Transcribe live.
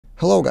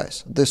Hello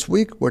guys, this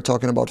week we're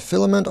talking about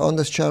Filament on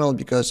this channel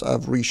because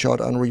I've reshot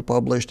and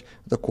republished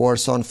the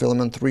course on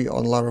Filament 3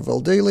 on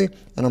Laravel Daily,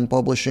 and I'm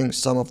publishing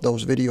some of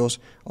those videos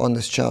on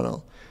this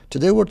channel.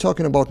 Today we're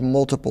talking about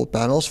multiple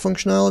panels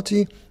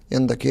functionality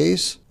in the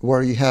case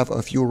where you have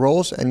a few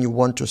rows and you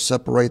want to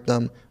separate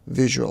them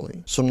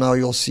visually. So now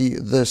you'll see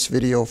this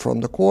video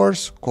from the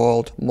course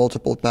called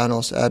Multiple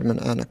Panels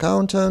Admin and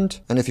Accountant.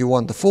 And if you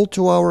want the full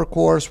 2-hour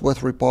course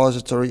with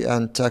repository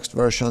and text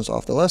versions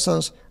of the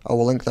lessons, I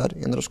will link that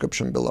in the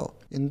description below.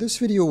 In this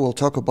video, we'll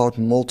talk about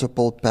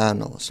multiple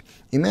panels.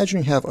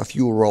 Imagine you have a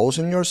few rows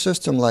in your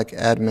system like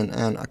admin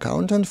and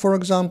accountant, for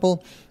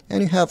example,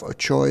 and you have a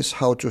choice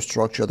how to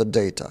structure the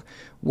data.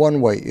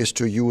 One way is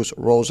to use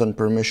rows and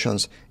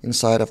permissions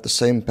inside of the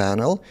same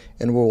panel,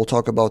 and we will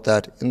talk about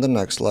that in the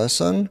next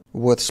lesson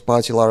with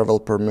Spotty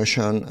Laravel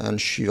permission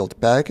and shield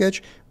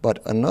package.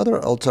 But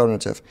another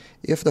alternative,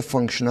 if the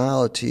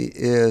functionality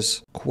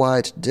is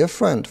quite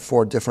different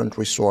for different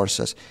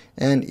resources,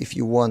 and if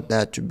you want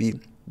that to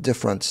be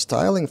different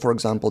styling, for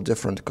example,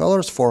 different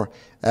colors for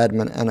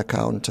admin and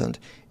accountant,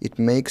 it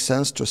makes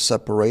sense to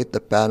separate the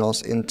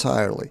panels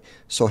entirely.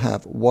 So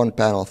have one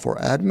panel for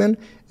admin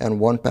and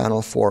one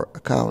panel for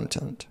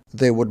accountant.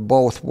 They would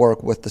both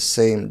work with the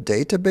same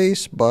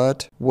database,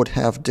 but would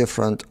have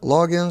different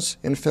logins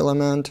in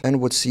Filament and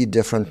would see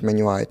different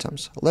menu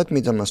items. Let me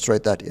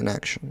demonstrate that in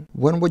action.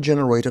 When we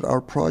generated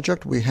our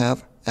project, we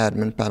have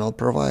admin panel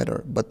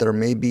provider, but there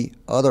may be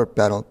other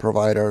panel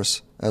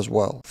providers as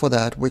well. For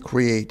that, we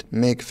create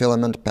make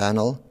filament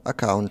panel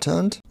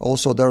accountant.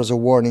 Also, there's a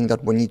warning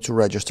that we need to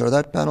register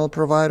that panel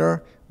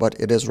provider, but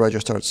it is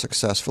registered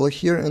successfully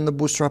here in the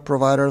Bootstrap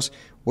providers,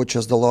 which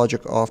is the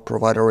logic of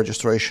provider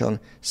registration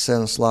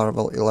since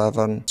Laravel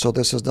 11. So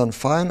this is done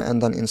fine,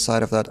 and then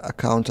inside of that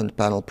accountant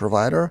panel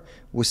provider,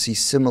 we see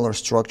similar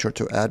structure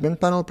to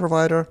admin panel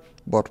provider,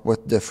 but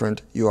with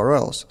different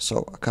URLs.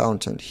 So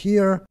accountant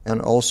here,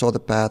 and also the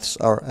paths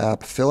are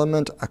app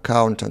filament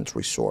accountant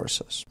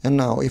resources. And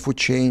now if we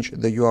change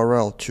the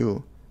URL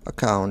to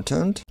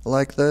accountant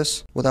like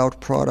this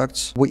without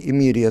products, we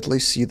immediately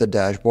see the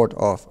dashboard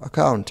of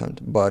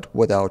accountant, but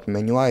without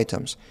menu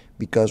items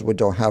because we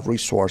don't have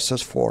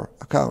resources for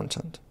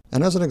accountant.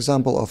 And as an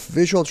example of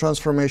visual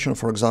transformation,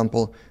 for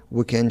example,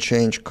 we can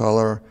change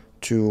color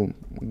to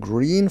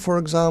green, for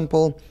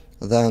example,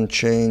 then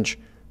change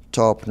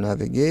top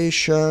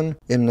navigation,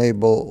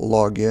 enable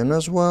login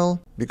as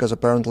well, because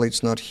apparently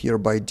it's not here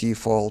by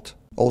default.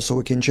 Also,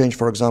 we can change,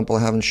 for example,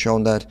 I haven't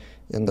shown that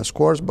in this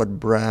course, but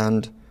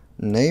brand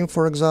name,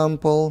 for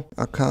example,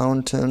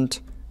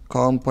 accountant,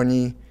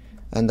 company,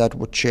 and that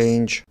would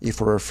change if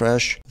we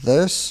refresh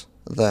this,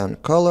 then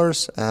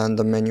colors, and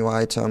the menu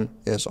item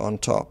is on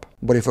top.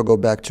 But if I go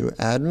back to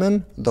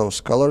admin,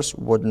 those colors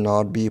would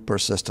not be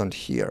persistent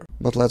here.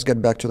 But let's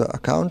get back to the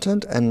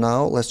accountant, and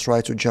now let's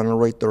try to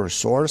generate the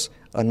resource,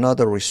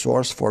 another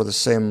resource for the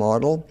same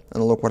model,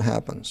 and look what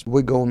happens.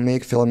 We go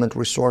make filament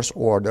resource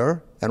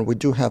order, and we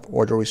do have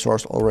order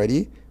resource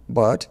already,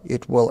 but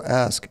it will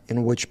ask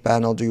in which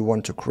panel do you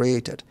want to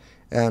create it.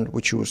 And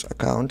we choose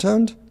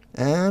accountant,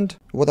 and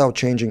without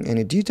changing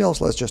any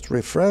details, let's just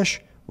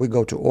refresh. We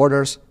go to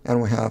orders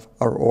and we have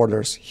our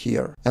orders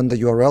here. And the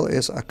URL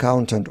is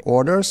accountant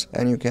orders,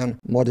 and you can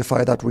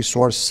modify that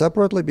resource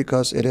separately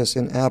because it is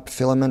in app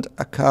filament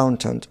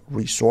accountant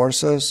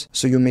resources.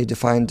 So you may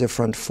define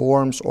different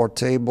forms or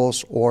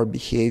tables or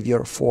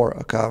behavior for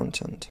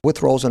accountant.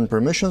 With roles and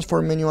permissions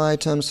for menu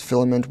items,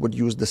 Filament would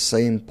use the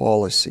same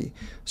policy.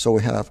 So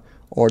we have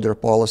order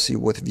policy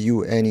with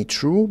view any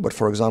true, but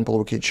for example,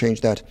 we can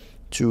change that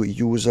to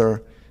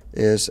user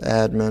is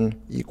admin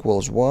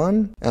equals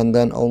 1, and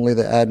then only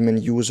the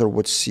admin user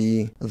would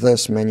see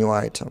this menu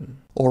item.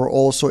 Or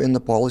also in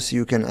the policy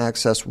you can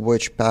access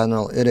which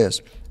panel it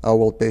is. I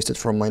will paste it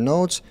from my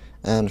notes,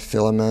 and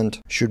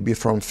filament should be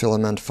from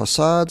filament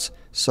facades.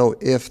 So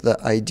if the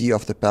ID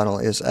of the panel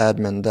is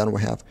admin, then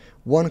we have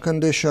one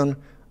condition.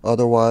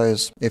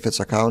 Otherwise, if it's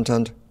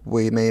accountant,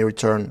 we may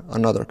return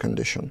another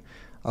condition.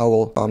 I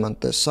will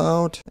comment this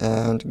out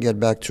and get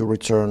back to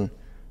return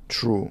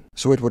true.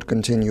 So it would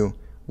continue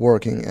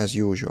working as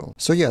usual.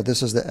 So yeah,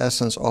 this is the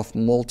essence of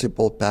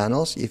multiple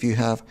panels. If you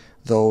have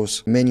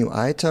those menu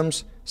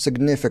items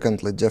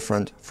significantly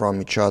different from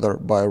each other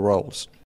by roles.